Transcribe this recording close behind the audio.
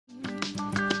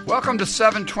Welcome to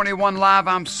 721 Live.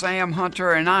 I'm Sam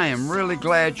Hunter, and I am really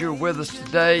glad you're with us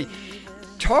today,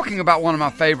 talking about one of my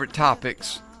favorite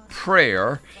topics,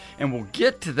 prayer. And we'll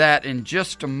get to that in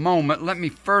just a moment. Let me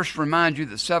first remind you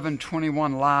that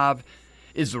 721 Live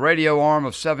is the radio arm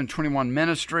of 721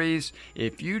 Ministries.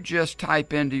 If you just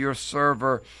type into your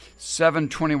server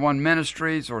 721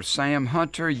 Ministries or Sam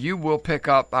Hunter, you will pick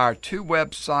up our two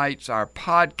websites, our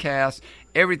podcasts,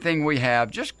 everything we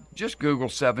have. Just Google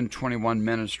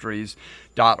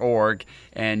 721ministries.org,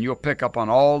 and you'll pick up on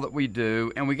all that we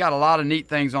do. And we got a lot of neat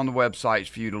things on the websites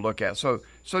for you to look at. So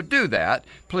do that,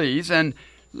 please. And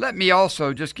let me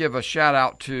also just give a shout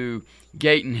out to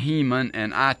Gayton Heeman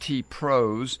and IT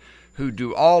Pros, who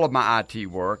do all of my IT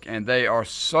work, and they are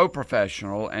so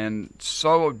professional and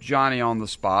so Johnny on the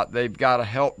spot. They've got a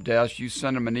help desk. You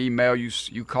send them an email,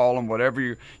 you call them,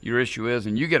 whatever your issue is,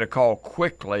 and you get a call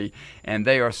quickly, and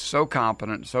they are so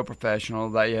competent, so professional.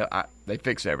 They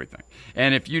fix everything.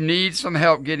 And if you need some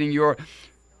help getting your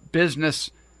business,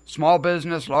 small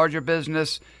business, larger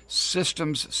business,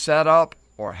 systems set up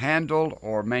or handled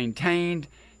or maintained,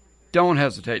 don't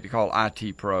hesitate to call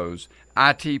IT Pros.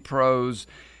 IT Pros,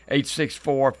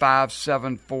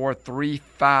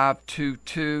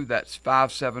 864-574-3522. That's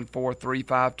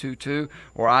 574-3522.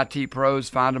 Or IT Pros,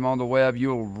 find them on the web.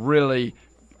 You'll really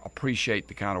appreciate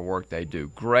the kind of work they do.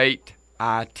 Great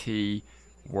IT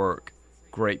work.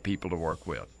 Great people to work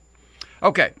with.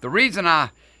 Okay, the reason I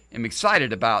am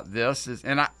excited about this is,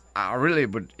 and I really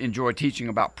would enjoy teaching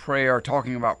about prayer,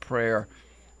 talking about prayer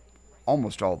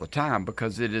almost all the time,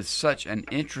 because it is such an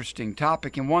interesting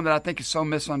topic and one that I think is so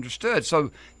misunderstood. So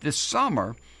this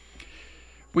summer,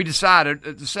 we decided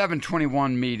at the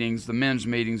 721 meetings, the men's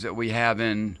meetings that we have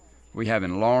in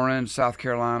Lauren, South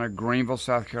Carolina, Greenville,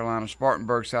 South Carolina,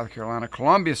 Spartanburg, South Carolina,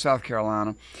 Columbia, South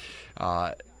Carolina,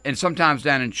 and sometimes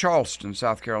down in Charleston,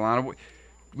 South Carolina.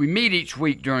 We meet each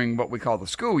week during what we call the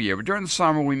school year, but during the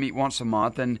summer we meet once a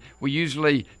month, and we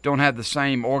usually don't have the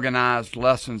same organized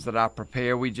lessons that I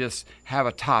prepare. We just have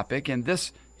a topic, and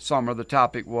this summer the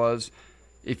topic was,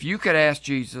 if you could ask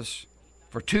Jesus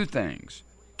for two things,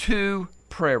 two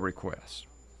prayer requests,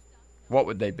 what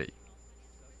would they be?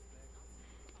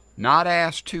 Not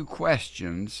ask two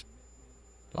questions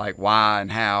like why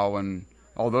and how and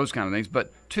all those kind of things,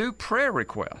 but two prayer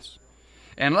requests.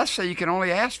 And let's say you can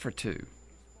only ask for two.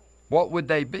 What would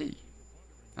they be?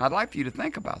 I'd like for you to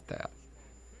think about that.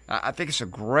 I think it's a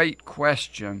great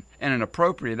question and an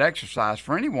appropriate exercise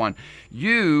for anyone.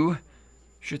 You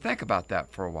should think about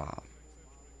that for a while.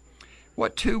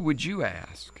 What two would you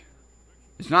ask?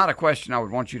 It's not a question I would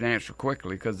want you to answer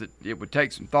quickly, because it would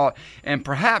take some thought. And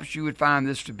perhaps you would find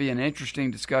this to be an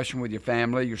interesting discussion with your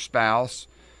family, your spouse,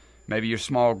 maybe your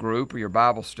small group or your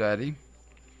Bible study.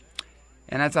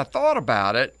 And as I thought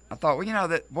about it, I thought, well,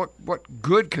 that what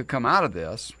good could come out of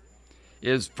this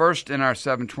is, first, in our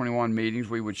 721 meetings,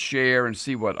 we would share and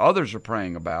see what others are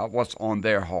praying about, what's on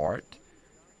their heart,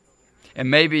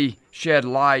 and maybe shed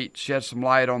some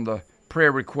light on the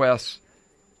prayer requests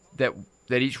that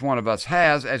each one of us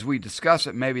has. As we discuss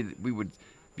it, maybe we would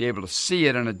be able to see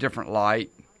it in a different light,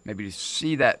 maybe to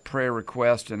see that prayer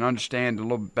request and understand a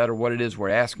little bit better what it is we're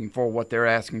asking for, what they're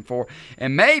asking for,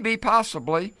 and maybe,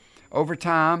 possibly, over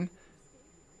time,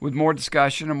 with more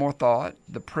discussion and more thought,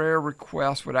 the prayer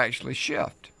request would actually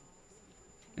shift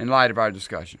in light of our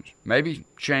discussions. Maybe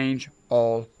change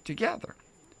altogether.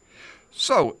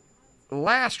 So,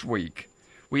 last week,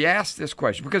 we asked this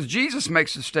question, because Jesus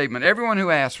makes the statement, everyone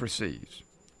who asks receives.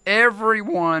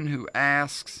 Everyone who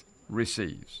asks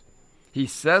receives. He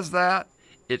says that.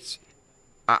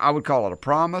 I would call it a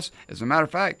promise. As a matter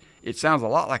of fact, it sounds a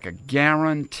lot like a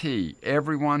guarantee.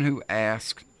 Everyone who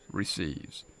asks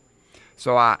receives.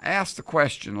 So I asked the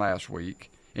question last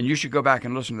week, and you should go back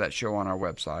and listen to that show on our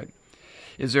website.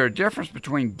 Is there a difference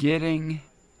between getting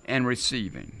and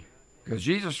receiving? Because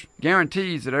Jesus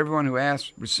guarantees that everyone who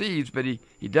asks receives, but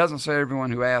he doesn't say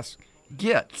everyone who asks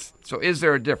gets. So is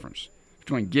there a difference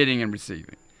between getting and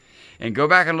receiving? And go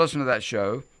back and listen to that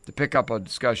show to pick up a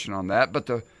discussion on that. But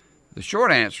the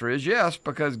short answer is yes,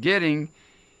 because getting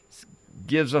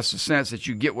gives us a sense that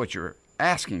you get what you're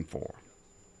asking for.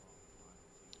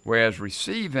 Whereas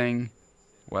receiving,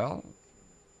 well,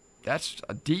 that's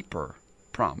a deeper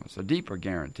promise, a deeper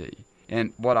guarantee.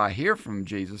 And what I hear from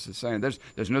Jesus is saying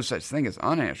there's no such thing as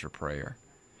unanswered prayer.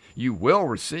 You will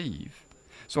receive.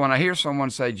 So when I hear someone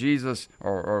say Jesus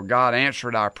or God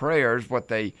answered our prayers, what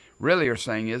they really are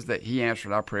saying is that he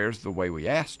answered our prayers the way we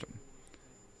asked them.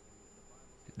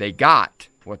 They got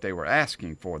what they were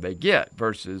asking for. They get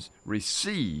versus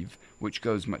receive, which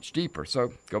goes much deeper.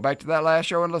 So go back to that last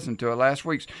show and listen to it, last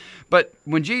week's. But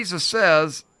when Jesus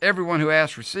says, everyone who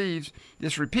asks receives.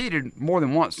 It's repeated more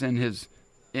than once in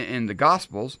the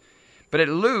Gospels, but at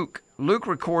Luke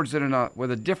records it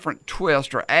with a different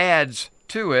twist, or adds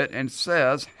to it, and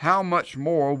says, "How much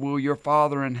more will your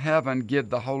Father in heaven give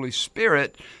the Holy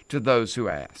Spirit to those who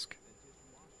ask?"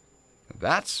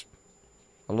 That's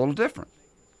a little different.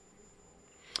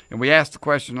 And we asked the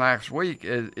question last week,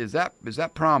 is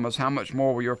that promise, "How much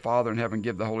more will your Father in heaven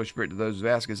give the Holy Spirit to those who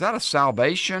ask?" Is that a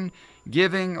salvation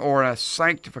giving or a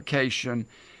sanctification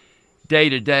day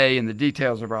to day in the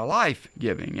details of our life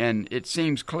giving? And it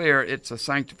seems clear it's a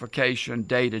sanctification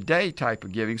day to day type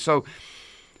of giving. So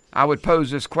I would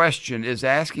pose this question: is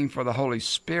asking for the Holy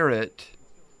Spirit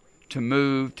to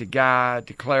move, to guide,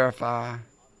 to clarify,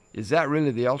 is that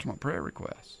really the ultimate prayer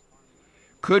request?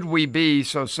 Could we be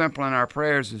so simple in our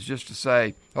prayers as just to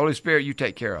say, "Holy Spirit, you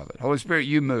take care of it. Holy Spirit,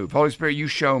 you move. Holy Spirit, you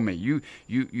show me. You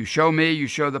show me, you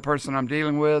show the person I'm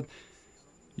dealing with.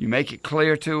 You make it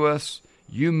clear to us.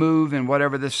 You move in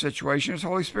whatever this situation is.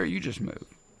 Holy Spirit, you just move."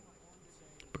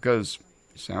 Because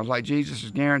it sounds like Jesus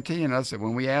is guaranteeing us that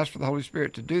when we ask for the Holy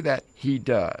Spirit to do that, He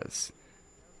does.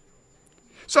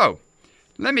 So,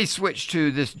 let me switch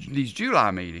to these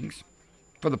July meetings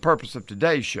for the purpose of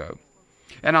today's show.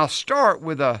 And I'll start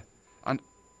with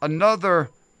another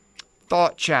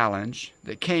thought challenge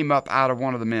that came up out of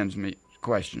one of the men's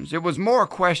questions. It was more a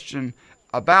question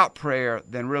about prayer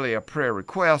than really a prayer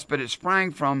request, but it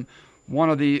sprang from one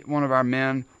of our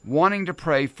men wanting to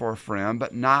pray for a friend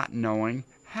but not knowing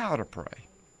how to pray.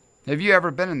 Have you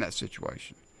ever been in that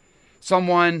situation?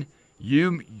 Someone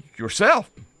you yourself,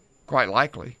 quite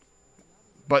likely,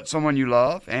 but someone you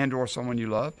love or someone you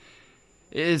love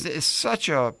is such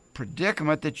a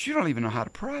predicament that you don't even know how to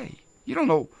pray. You don't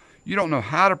know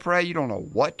how to pray. You don't know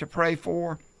what to pray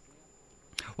for.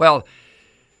 Well,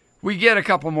 we get a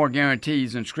couple more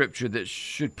guarantees in Scripture that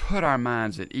should put our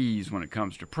minds at ease when it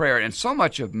comes to prayer. And so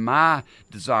much of my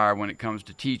desire when it comes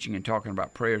to teaching and talking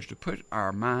about prayer is to put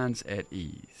our minds at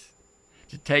ease,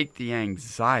 to take the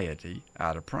anxiety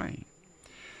out of praying.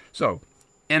 So,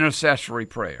 intercessory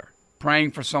prayer.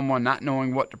 Praying for someone, not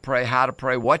knowing what to pray, how to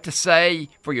pray, what to say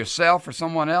for yourself or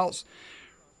someone else.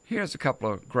 Here's a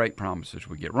couple of great promises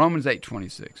we get. Romans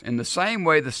 8:26. "In the same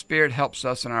way the Spirit helps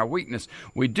us in our weakness.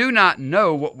 We do not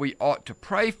know what we ought to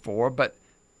pray for, but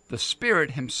the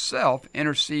Spirit Himself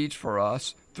intercedes for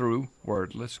us through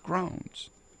wordless groans."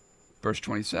 Verse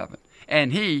 27.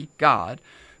 "And He, God,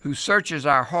 who searches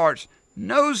our hearts,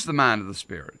 knows the mind of the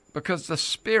Spirit, because the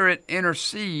Spirit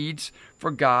intercedes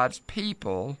for God's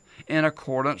people in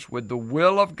accordance with the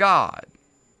will of God."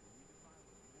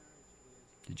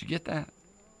 Did you get that?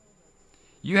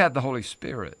 You have the Holy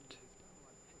Spirit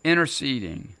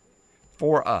interceding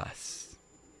for us.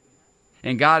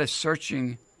 And God is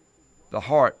searching the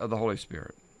heart of the Holy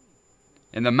Spirit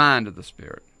and the mind of the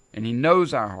Spirit. And He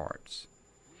knows our hearts.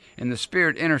 And the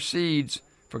Spirit intercedes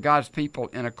for God's people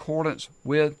in accordance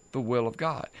with the will of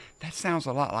God. That sounds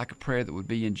a lot like a prayer that would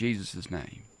be in Jesus'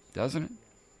 name, doesn't it?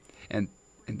 And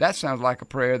that sounds like a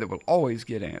prayer that will always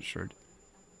get answered.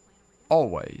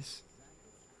 Always.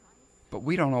 But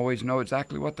we don't always know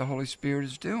exactly what the Holy Spirit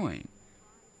is doing.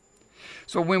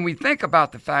 So when we think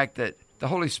about the fact that the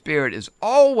Holy Spirit is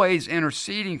always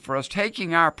interceding for us,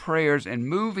 taking our prayers and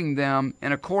moving them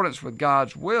in accordance with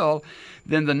God's will,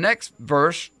 then the next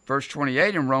verse, verse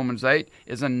 28 in Romans 8,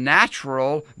 is a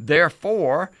natural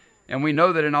therefore, and we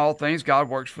know that in all things God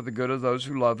works for the good of those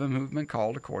who love Him, who've been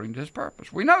called according to His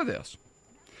purpose. We know this.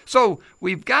 So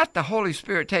we've got the Holy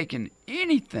Spirit taking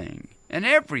anything and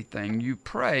everything you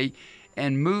pray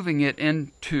and moving it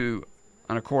into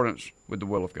an accordance with the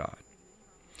will of God.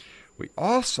 We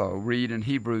also read in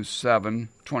Hebrews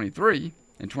 7:23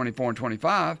 and 24 and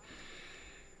 25.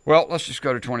 Well, let's just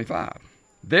go to 25.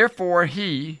 "Therefore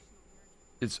He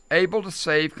is able to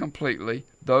save completely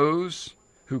those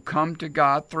who come to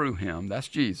God through Him," that's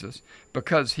Jesus,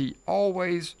 "because He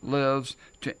always lives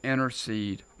to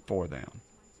intercede for them."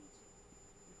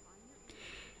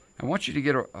 I want you to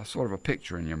get a sort of a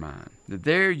picture in your mind that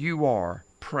there you are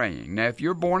praying. Now, if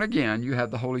you're born again, you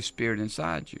have the Holy Spirit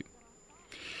inside you.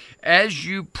 As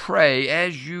you pray,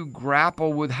 as you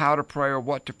grapple with how to pray or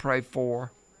what to pray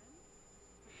for,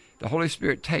 the Holy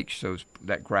Spirit takes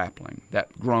that grappling,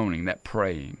 that groaning, that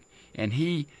praying, and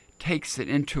He takes it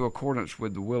into accordance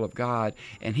with the will of God,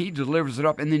 and He delivers it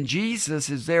up. And then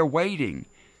Jesus is there waiting,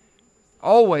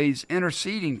 always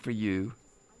interceding for you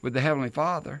with the Heavenly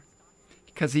Father,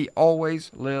 because He always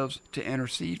lives to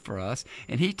intercede for us,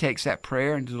 and He takes that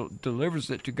prayer and delivers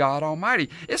it to God Almighty.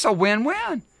 It's a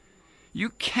win-win. You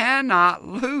cannot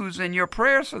lose in your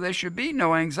prayer, so there should be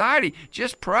no anxiety.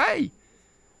 Just pray.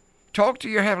 Talk to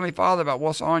your Heavenly Father about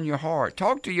what's on your heart.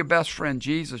 Talk to your best friend,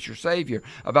 Jesus, your Savior,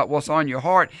 about what's on your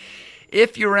heart.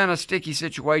 If you're in a sticky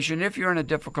situation, if you're in a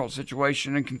difficult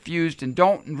situation and confused and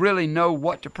don't really know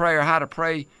what to pray or how to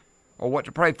pray or what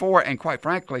to pray for, and quite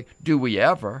frankly, do we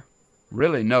ever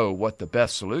really know what the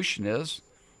best solution is?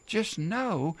 Just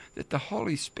know that the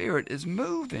Holy Spirit is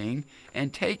moving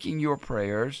and taking your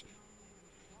prayers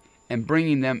and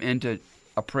bringing them into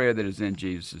a prayer that is in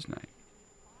Jesus' name.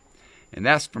 And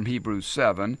that's from Hebrews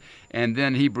 7. And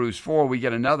then Hebrews 4, we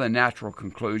get another natural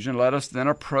conclusion. Let us then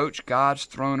approach God's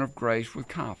throne of grace with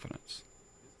confidence,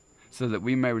 so that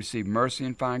we may receive mercy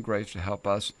and find grace to help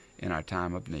us in our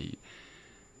time of need.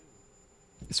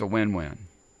 It's a win-win.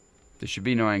 There should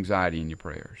be no anxiety in your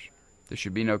prayers. There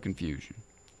should be no confusion.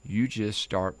 You just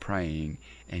start praying,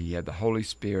 and you have the Holy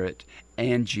Spirit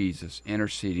and Jesus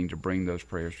interceding to bring those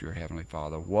prayers to your Heavenly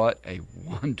Father. What a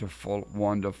wonderful,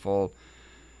 wonderful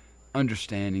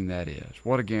understanding that is.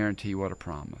 What a guarantee, what a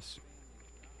promise.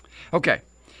 Okay,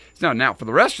 so now for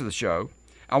the rest of the show,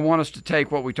 I want us to take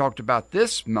what we talked about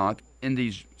this month in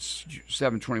these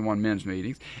 721 men's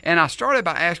meetings, and I started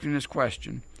by asking this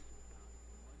question.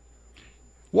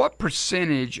 What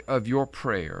percentage of your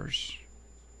prayers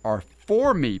are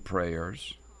for me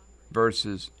prayers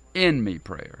versus in me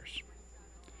prayers?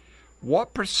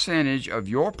 What percentage of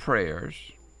your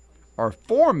prayers are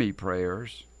for me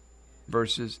prayers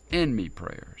versus in me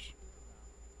prayers?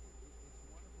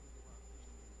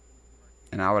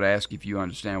 And I would ask if you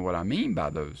understand what I mean by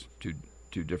those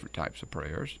two different types of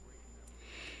prayers.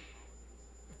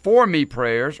 For me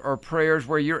prayers are prayers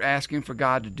where you're asking for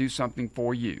God to do something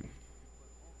for you,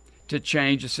 to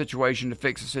change a situation, to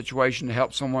fix a situation, to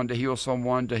help someone, to heal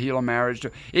someone, to heal a marriage.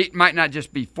 It might not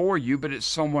just be for you, but it's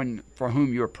someone for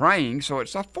whom you're praying, so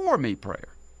it's a for me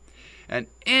prayer. An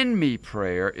in me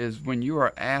prayer is when you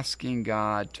are asking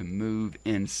God to move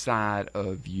inside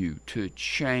of you, to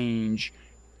change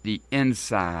the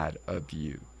inside of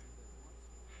you,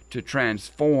 to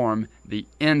transform the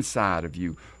inside of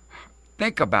you.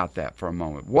 Think about that for a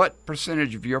moment. What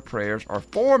percentage of your prayers are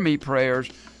for me prayers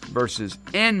versus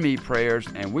in me prayers?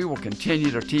 And we will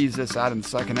continue to tease this out in the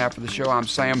second half of the show. I'm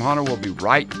Sam Hunter. We'll be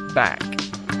right back.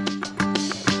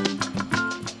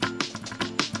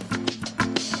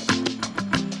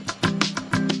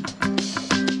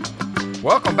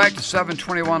 Welcome back to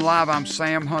 721 Live. I'm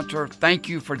Sam Hunter. Thank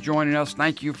you for joining us.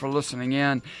 Thank you for listening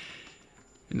in.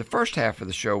 In the first half of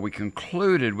the show, we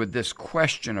concluded with this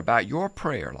question about your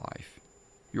prayer life,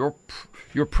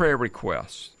 your prayer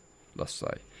requests, let's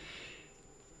say.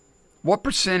 What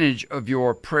percentage of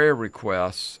your prayer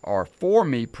requests are for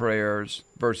me prayers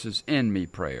versus in me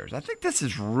prayers? I think this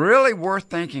is really worth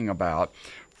thinking about.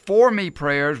 For me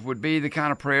prayers would be the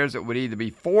kind of prayers that would either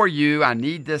be for you, I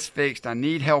need this fixed, I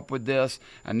need help with this,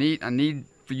 I need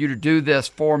for you to do this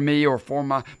for me or for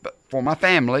my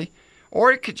family.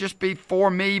 Or it could just be for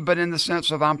me, but in the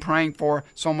sense of I'm praying for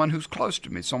someone who's close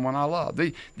to me, someone I love.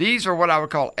 These are what I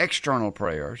would call external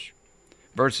prayers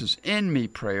versus in me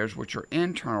prayers, which are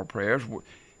internal prayers.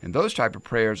 And those type of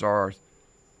prayers are,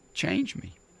 change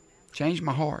me, change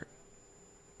my heart,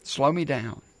 slow me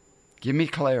down, give me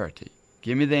clarity.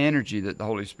 Give me the energy that the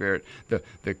Holy Spirit,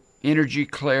 the energy,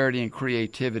 clarity, and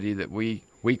creativity that we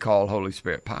call Holy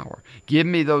Spirit power. Give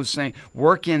me those things.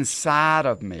 Work inside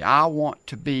of me. I want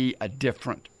to be a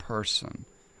different person.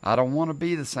 I don't want to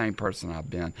be the same person I've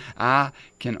been. I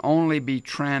can only be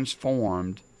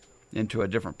transformed into a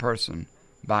different person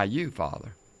by you,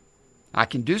 Father. I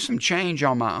can do some change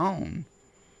on my own.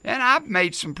 And I've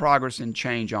made some progress in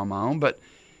change on my own, but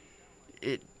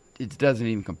it doesn't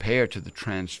even compare to the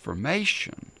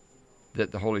transformation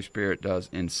that the Holy Spirit does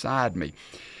inside me.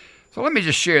 So let me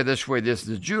just share this with you. This is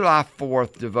the July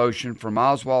 4th devotion from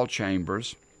Oswald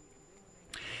Chambers.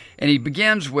 And he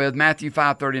begins with Matthew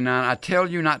 5:39, I tell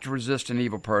you not to resist an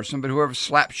evil person, but whoever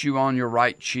slaps you on your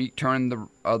right cheek, turn the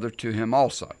other to him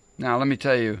also. Now,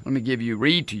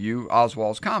 read to you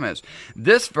Oswald's comments.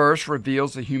 This verse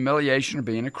reveals the humiliation of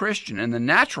being a Christian. In the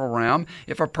natural realm,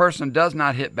 if a person does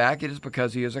not hit back, it is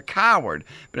because he is a coward.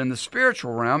 But in the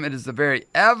spiritual realm, it is the very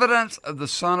evidence of the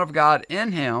Son of God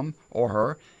in him or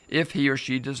her if he or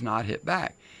she does not hit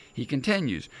back. He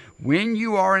continues, when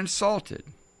you are insulted,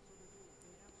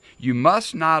 you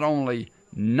must not only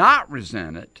not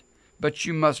resent it, but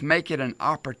you must make it an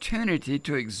opportunity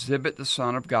to exhibit the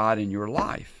Son of God in your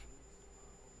life.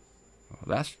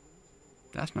 Well,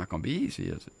 that's not going to be easy,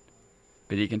 is it?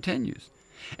 But he continues.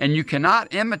 And you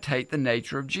cannot imitate the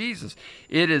nature of Jesus.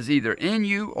 It is either in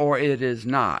you or it is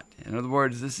not. In other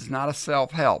words, this is not a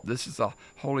self-help. This is a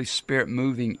Holy Spirit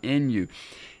moving in you.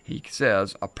 He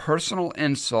says, a personal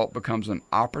insult becomes an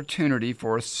opportunity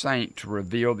for a saint to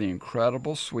reveal the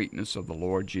incredible sweetness of the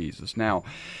Lord Jesus. Now,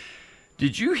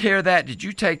 did you hear that? Did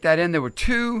you take that in? There were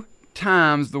 2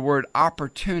 times the word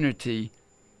opportunity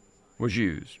was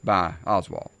used by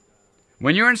Oswald.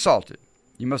 When you're insulted,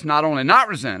 you must not only not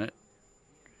resent it,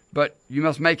 but you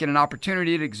must make it an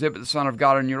opportunity to exhibit the Son of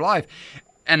God in your life.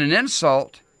 And an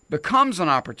insult becomes an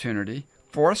opportunity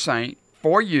for a saint,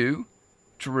 for you,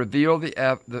 to reveal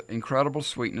the incredible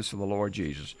sweetness of the Lord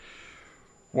Jesus.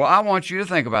 Well, I want you to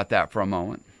think about that for a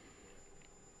moment.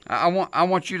 I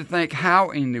want you to think, how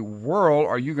in the world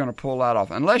are you going to pull that off?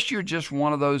 Unless you're just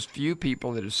one of those few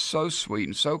people that is so sweet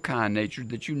and so kind-natured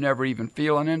that you never even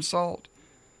feel an insult.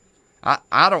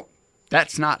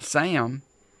 That's not Sam.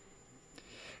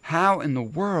 How in the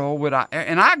world would I,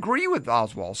 and I agree with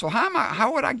Oswald, so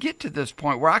how would I get to this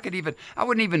point where I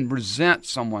wouldn't even resent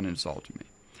someone insulting me?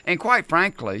 And quite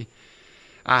frankly,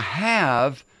 I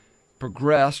have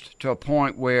progressed to a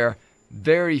point where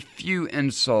very few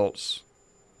insults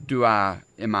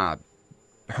am I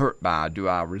hurt by, do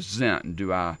I resent, and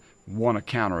do I want to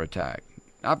counterattack.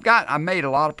 I made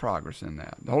a lot of progress in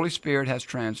that. The Holy Spirit has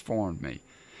transformed me.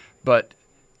 But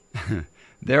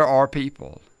there are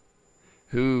people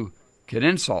who could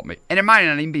insult me. And it might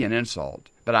not even be an insult,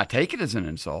 but I take it as an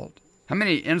insult. How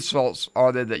many insults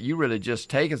are there that you really just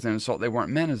take as an insult? They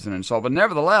weren't meant as an insult. But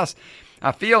nevertheless,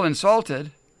 I feel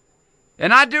insulted,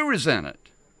 and I do resent it.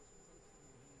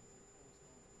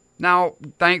 Now,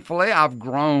 thankfully, I've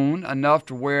grown enough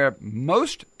to where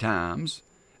most times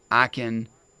I can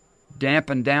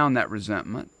dampen down that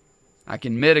resentment. I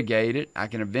can mitigate it. I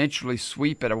can eventually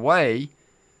sweep it away.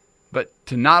 But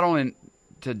to not only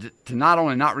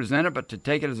not resent it, but to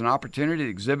take it as an opportunity to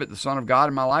exhibit the Son of God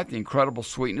in my life, the incredible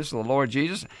sweetness of the Lord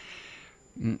Jesus,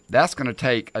 that's going to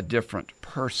take a different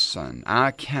person.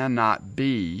 I cannot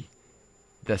be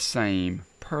the same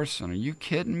person. Are you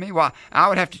kidding me? Well, I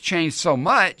would have to change so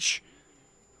much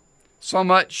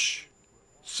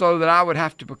so that I would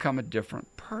have to become a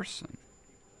different person.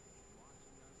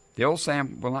 The old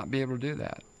Sam will not be able to do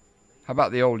that. How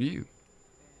about the old you?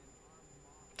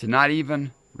 To not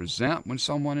even resent when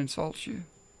someone insults you?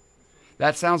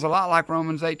 That sounds a lot like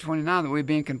Romans 8:29, that we're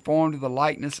being conformed to the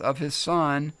likeness of His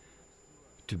Son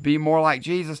to be more like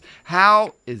Jesus.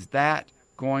 How is that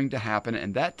going to happen?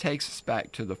 And that takes us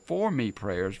back to the for me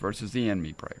prayers versus the in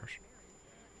me prayers.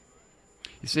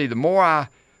 You see, the more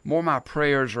my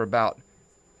prayers are about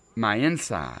my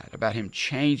inside, about Him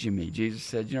changing me. Jesus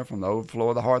said, from the overflow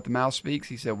of the heart the mouth speaks.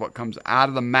 He said what comes out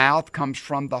of the mouth comes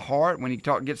from the heart. When He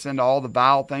gets into all the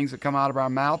vile things that come out of our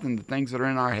mouth and the things that are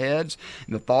in our heads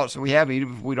and the thoughts that we have,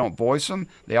 even if we don't voice them,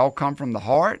 they all come from the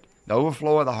heart. The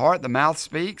overflow of the heart, the mouth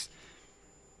speaks.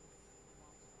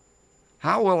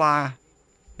 How will I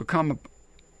become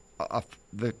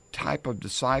the type of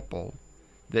disciple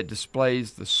that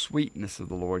displays the sweetness of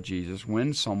the Lord Jesus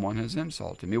when someone has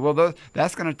insulted me? Well,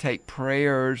 that's going to take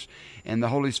prayers and the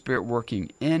Holy Spirit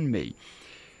working in me.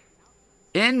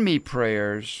 In me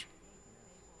prayers,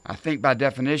 I think by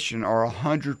definition, are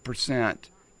 100%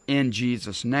 in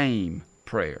Jesus' name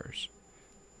prayers.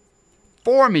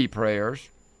 For me prayers,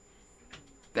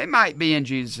 they might be in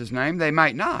Jesus' name, they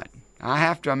might not. I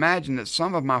have to imagine that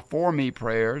some of my for me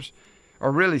prayers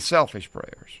are really selfish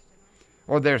prayers.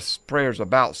 Or there's prayers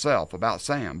about self, about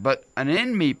Sam. But an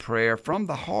in me prayer from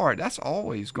the heart, that's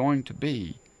always going to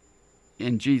be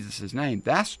in Jesus' name.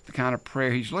 That's the kind of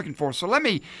prayer He's looking for. So let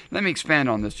me expand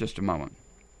on this just a moment.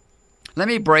 Let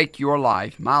me break your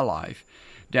life, my life,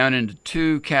 down into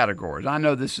 2 categories. I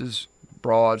know this is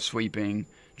broad, sweeping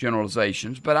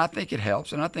generalizations, but I think it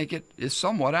helps, and I think it is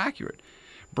somewhat accurate.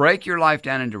 Break your life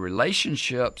down into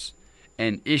relationships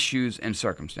and issues and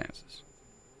circumstances.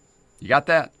 You got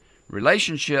that?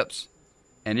 Relationships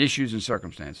and issues and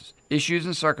circumstances. Issues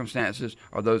and circumstances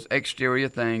are those exterior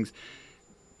things: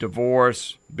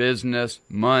 divorce, business,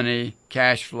 money,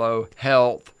 cash flow,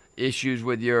 health, issues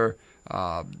with your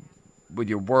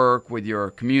work, with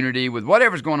your community, with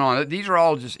whatever's going on. These are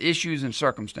all just issues and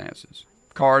circumstances.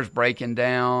 Cars breaking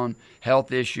down,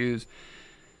 health issues.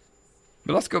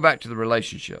 But let's go back to the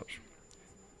relationships.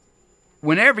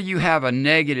 Whenever you have a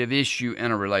negative issue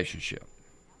in a relationship,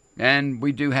 and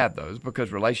we do have those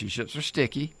because relationships are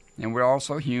sticky, and we're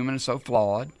also human and so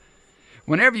flawed.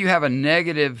 Whenever you have a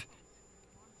negative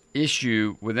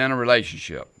issue within a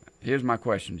relationship, here's my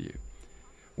question to you.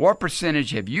 What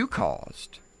percentage have you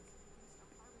caused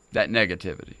that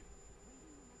negativity?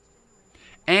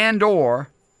 And or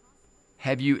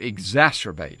have you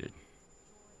exacerbated?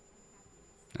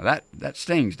 Now that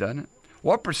stings, doesn't it?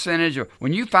 What percentage of,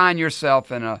 when you find yourself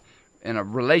in a in a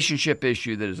relationship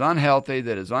issue that is unhealthy,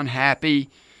 that is unhappy,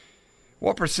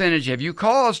 what percentage have you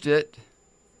caused it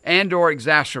and or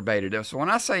exacerbated it? So when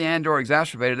I say and or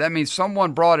exacerbated, that means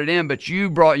someone brought it in, but you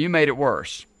made it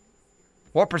worse.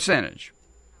 What percentage?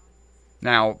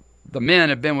 Now, the men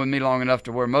have been with me long enough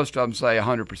to where most of them say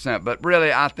 100%, but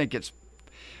really I think it's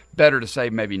better to say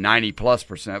maybe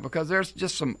 90+%, because there's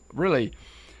just some really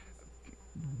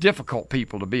difficult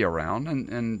people to be around,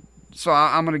 and so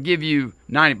I'm going to give you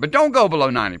 90, but don't go below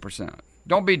 90%.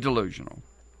 Don't be delusional.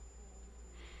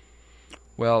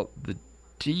 Well, the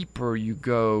deeper you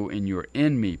go in your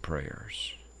in-me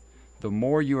prayers, the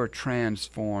more you are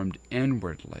transformed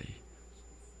inwardly.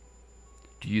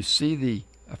 Do you see the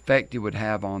effect it would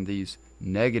have on these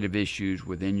negative issues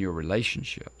within your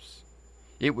relationships?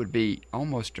 It would be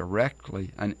almost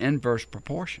directly an inverse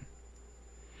proportion.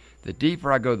 The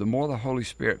deeper I go, the more the Holy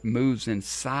Spirit moves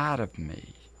inside of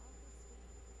me,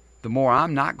 the more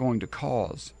I'm not going to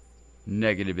cause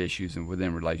negative issues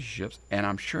within relationships, and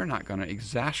I'm sure not going to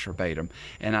exacerbate them.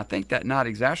 And I think that not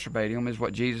exacerbating them is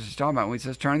what Jesus is talking about when he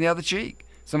says turn the other cheek.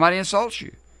 Somebody insults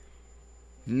you.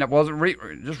 And that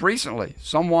wasn't just recently.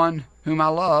 Someone whom I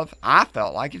love, I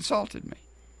felt like insulted me.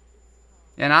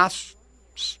 And I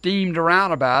steamed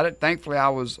around about it. Thankfully, I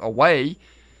was away.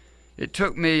 It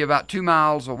took me about 2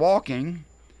 miles of walking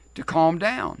to calm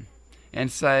down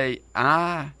and say,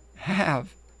 I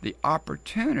have the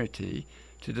opportunity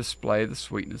to display the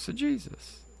sweetness of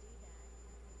Jesus.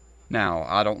 Now,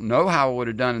 I don't know how I would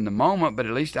have done in the moment, but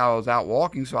at least I was out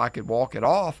walking so I could walk it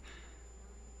off.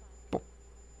 But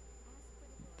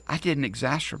I didn't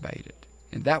exacerbate it.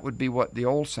 And that would be what the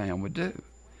old Sam would do.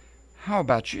 How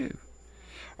about you?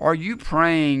 Are you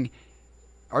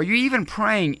even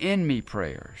praying in me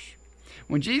prayers?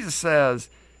 When Jesus says,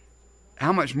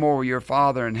 how much more will your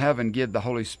Father in heaven give the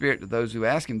Holy Spirit to those who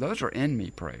ask him? Those are in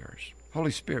me prayers.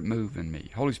 Holy Spirit, move in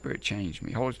me. Holy Spirit, change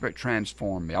me. Holy Spirit,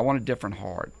 transform me. I want a different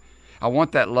heart. I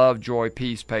want that love, joy,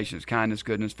 peace, patience, kindness,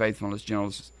 goodness, faithfulness,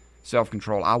 gentleness,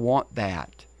 self-control. I want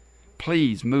that.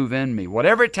 Please move in me.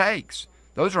 Whatever it takes.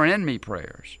 Those are in me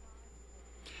prayers.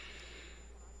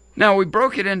 Now, we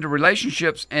broke it into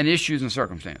relationships and issues and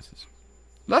circumstances.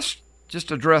 Let's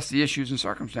just address the issues and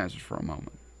circumstances for a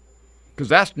moment, because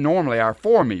that's normally our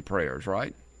for me prayers,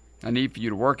 right? I need for you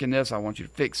to work in this. I want you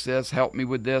to fix this. Help me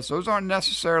with this. Those aren't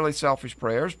necessarily selfish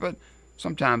prayers, but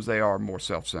sometimes they are more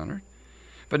self-centered.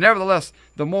 But nevertheless,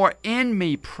 the more in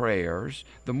me prayers,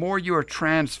 the more you are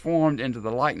transformed into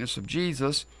the likeness of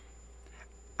Jesus,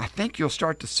 I think you'll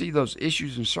start to see those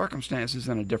issues and circumstances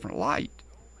in a different light.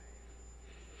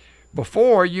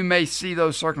 Before, you may see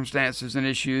those circumstances and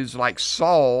issues like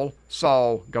Saul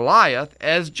saw Goliath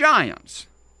as giants.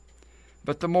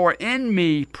 But the more in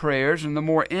me prayers and the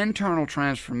more internal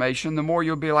transformation, the more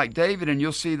you'll be like David, and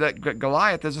you'll see that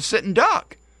Goliath is a sitting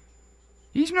duck.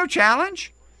 He's no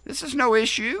challenge. This is no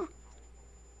issue.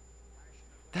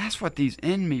 That's what these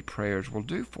in me prayers will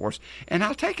do for us. And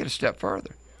I'll take it a step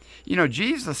further. You know,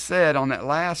 Jesus said on that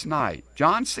last night,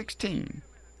 John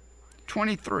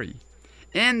 16:23,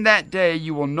 in that day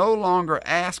you will no longer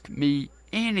ask me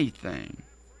anything.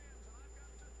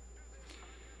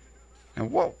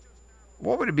 And what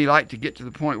would it be like to get to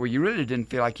the point where you really didn't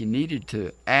feel like you needed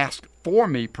to ask for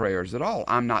me prayers at all?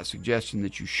 I'm not suggesting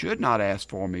that you should not ask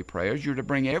for me prayers. You're to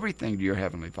bring everything to your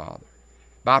Heavenly Father.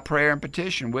 By prayer and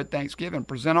petition, with thanksgiving,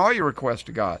 present all your requests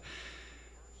to God.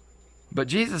 But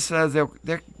Jesus says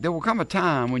there will come a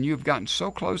time when you've gotten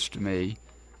so close to me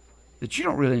that you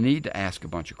don't really need to ask a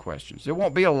bunch of questions. There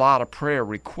won't be a lot of prayer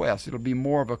requests. It'll be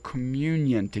more of a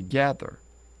communion together.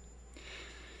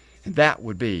 And that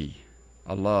would be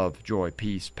a love, joy,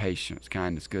 peace, patience,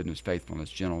 kindness, goodness,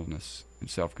 faithfulness, gentleness, and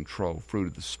self-control, fruit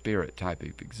of the Spirit type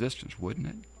of existence, wouldn't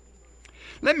it?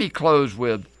 Let me close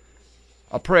with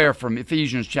a prayer from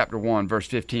Ephesians chapter 1, verse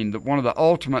 15, one of the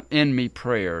ultimate in me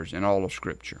prayers in all of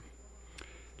Scripture.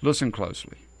 Listen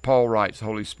closely. Paul writes,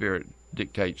 Holy Spirit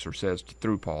dictates or says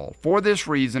through Paul, for this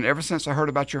reason, ever since I heard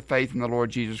about your faith in the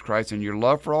Lord Jesus Christ and your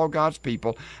love for all God's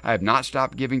people, I have not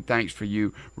stopped giving thanks for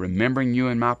you, remembering you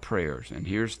in my prayers. And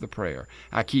here's the prayer.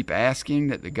 I keep asking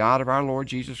that the God of our Lord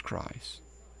Jesus Christ,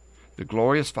 the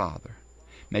glorious Father,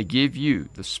 may give you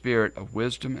the spirit of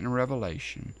wisdom and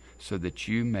revelation so that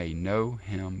you may know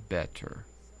him better.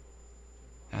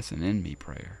 That's an in me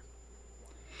prayer.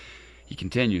 He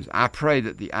continues, I pray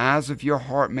that the eyes of your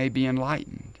heart may be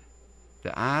enlightened.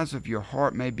 The eyes of your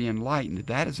heart may be enlightened.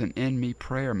 That is an in me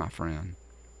prayer, my friend.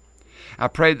 I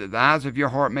pray that the eyes of your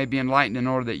heart may be enlightened in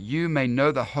order that you may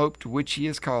know the hope to which he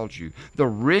has called you, the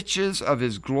riches of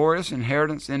his glorious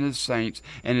inheritance in his saints,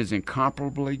 and his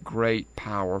incomparably great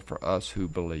power for us who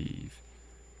believe.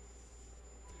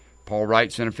 Paul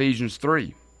writes in Ephesians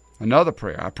 3, another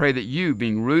prayer, I pray that you,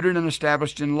 being rooted and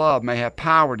established in love, may have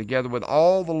power together with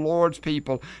all the Lord's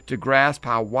people to grasp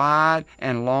how wide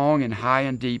and long and high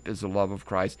and deep is the love of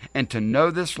Christ, and to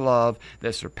know this love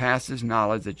that surpasses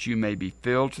knowledge, that you may be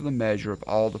filled to the measure of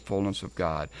all the fullness of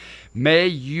God. May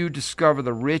you discover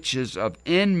the riches of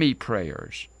in-me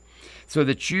prayers, so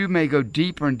that you may go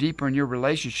deeper and deeper in your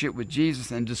relationship with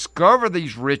Jesus and discover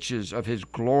these riches of his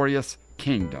glorious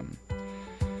kingdom.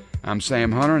 I'm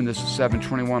Sam Hunter, and this is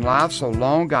 721 Live. So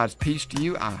long, God's peace to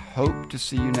you. I hope to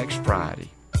see you next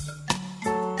Friday.